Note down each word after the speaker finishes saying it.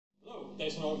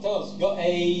This one does. Got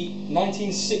a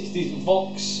 1960s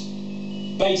Vox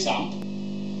bass amp.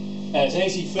 It's an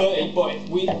AC-30, but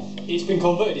it's been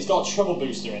converted. It's got a treble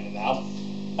booster in it now.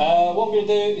 What I'm going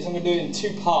to do is I'm going to do it in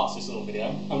two parts, this little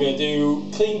video. I'm going to do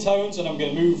clean tones, and I'm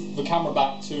going to move the camera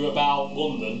back to about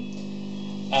London.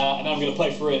 And then I'm going to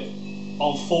play through it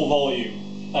on full volume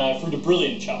through the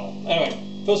Brilliant channel. Anyway,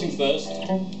 first things first,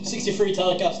 63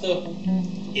 Telecaster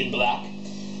in black.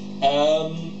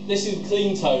 This is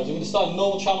clean tones. I'm going to start in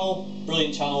normal channel,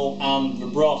 Brilliant channel, and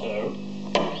vibrato.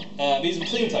 These are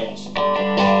clean tones. There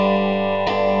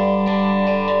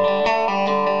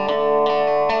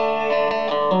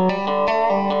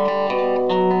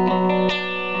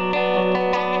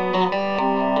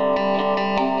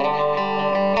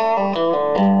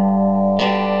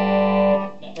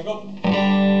we go.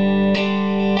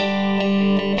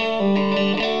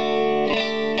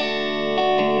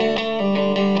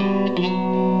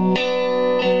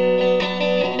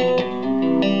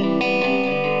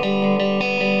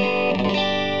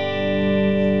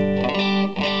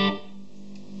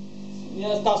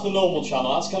 That's the normal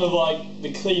channel. That's kind of like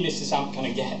the cleanest this amp kind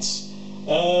of gets.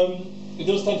 It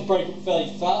does tend to break up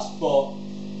fairly fast, but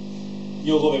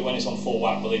you'll love it when it's on full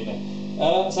whack, believe me.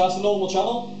 So that's the normal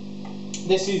channel.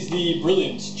 This is the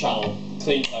Brilliant channel,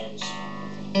 clean tones.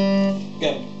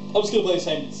 Again, I'm just going to play the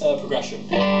same progression.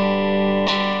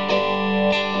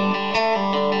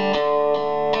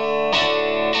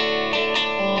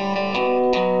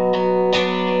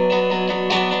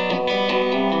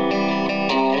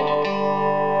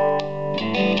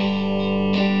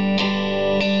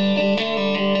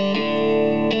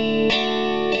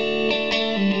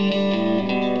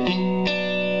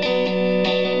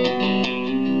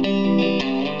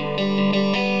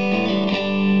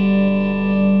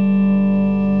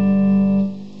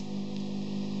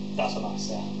 That's a nice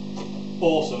sound.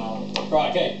 Awesome amp.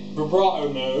 Right, okay, vibrato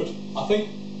mode. I think,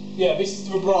 yeah, this is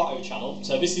the vibrato channel,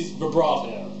 so this is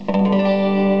vibrato.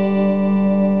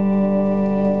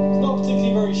 It's not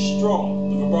particularly very strong,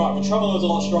 the vibrato. The tremolo is a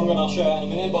lot stronger, and I'll show you in a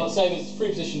minute, but I'd say there's three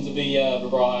positions of the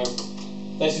vibrato.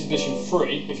 This is position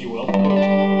 3, if you will.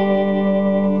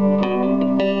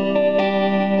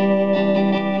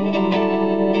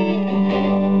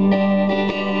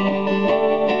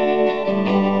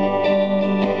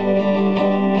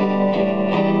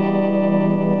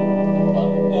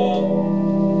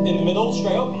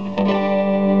 Straight up. And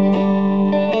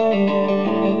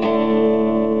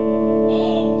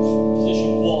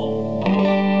position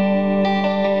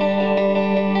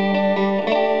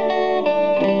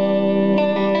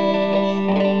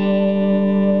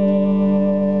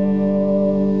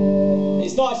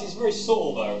It's nice, it's very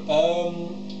subtle though.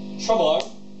 Tremolo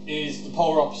is the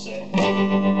polar opposite. But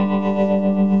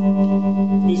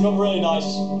it's got a really nice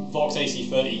Vox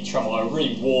AC-30 tremolo,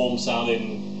 really warm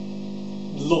sounding,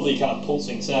 lovely kind of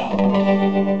pulsing sound.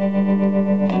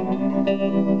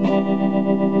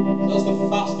 So that's the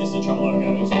fastest the tremolo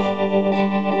goes.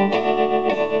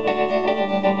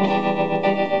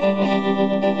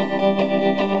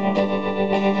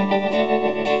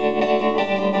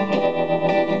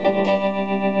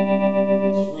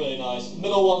 It's really nice. The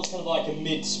middle one's kind of like a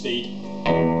mid-speed.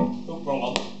 Oh, wrong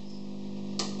one.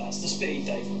 That's the speed,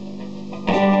 Dave.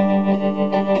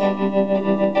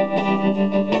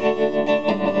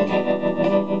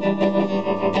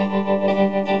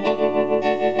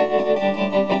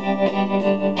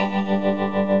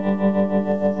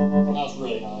 That's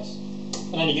really nice.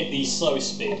 And then you get the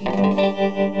slowest speed.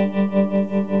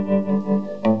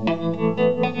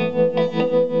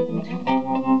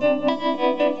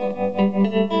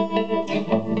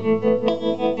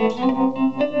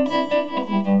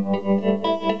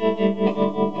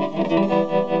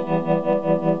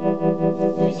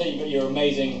 You've got your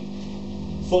amazing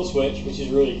foot switch, which is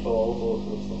really cool.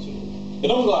 They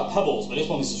don't look like pebbles, but this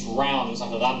one is just round. It's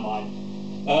like a landmine.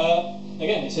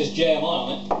 Again, it says JMI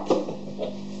on it.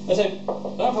 I don't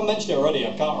know if I mentioned it already.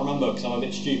 I can't remember because I'm a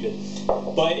bit stupid.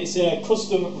 But it's a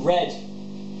custom red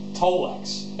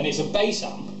Tolex, and it's a bass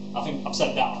amp. I think I've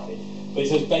said that already. But it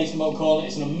says bass mode on it.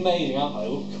 It's an amazing amp. It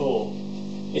looks cool.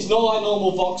 It's not like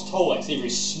normal Vox Tolex. Either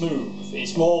it's smooth.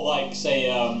 It's more like, say,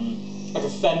 like a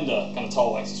Fender kind of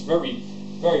Tolex. It's very,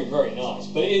 very, very nice.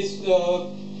 But it is, I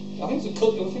think we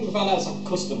found out it's like a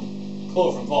custom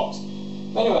colour from Vox.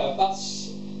 But anyway, that's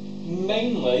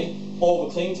mainly all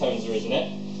the clean tones there is in it.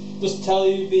 Just to tell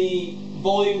you, the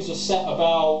volumes are set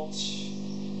about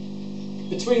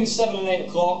between 7 and 8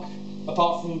 o'clock,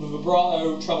 apart from the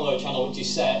vibrato tremolo channel, which is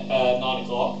set at 9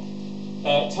 o'clock.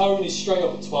 Tone is straight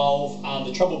up at 12, and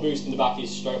the treble boost in the back is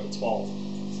straight up at 12.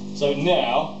 So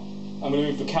now I'm going to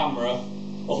move the camera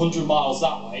 100 miles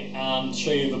that way and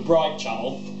show you the bright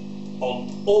channel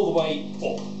on all the way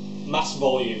up, mass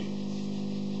volume.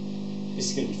 This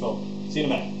is going to be fun. See you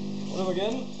in a minute. Hello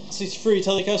again, 63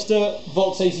 Telecaster,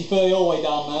 Vox AC-30 all the way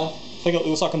down there. I think it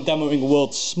looks like I'm demoing the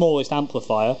world's smallest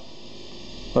amplifier.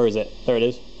 Where is it? There it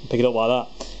is. Pick it up like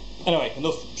that. Anyway,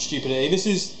 enough stupidity. This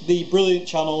is the brilliant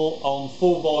channel on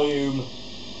full volume.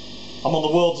 I'm on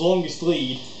the world's longest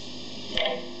lead.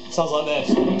 Sounds like this.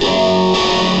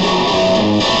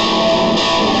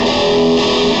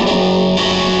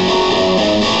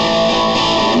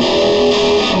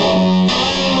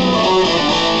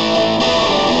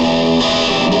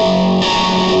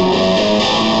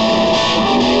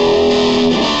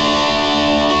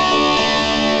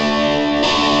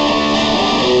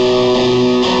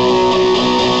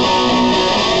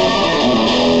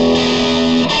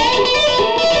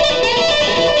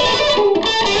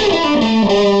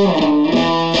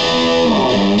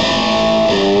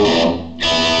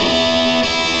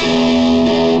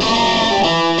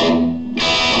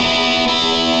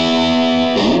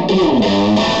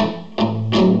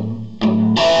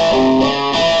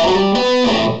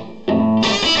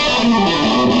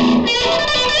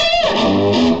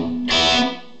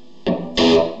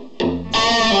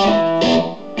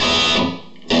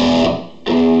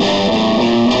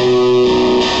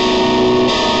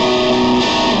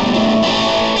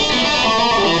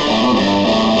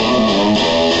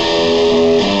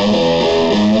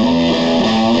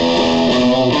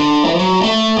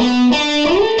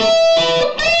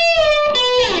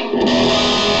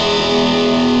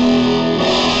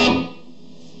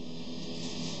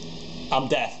 I'm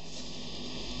deaf.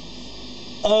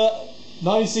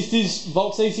 1960s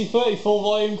Vox AC-30, full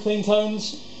volume, clean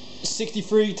tones,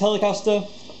 63 Telecaster.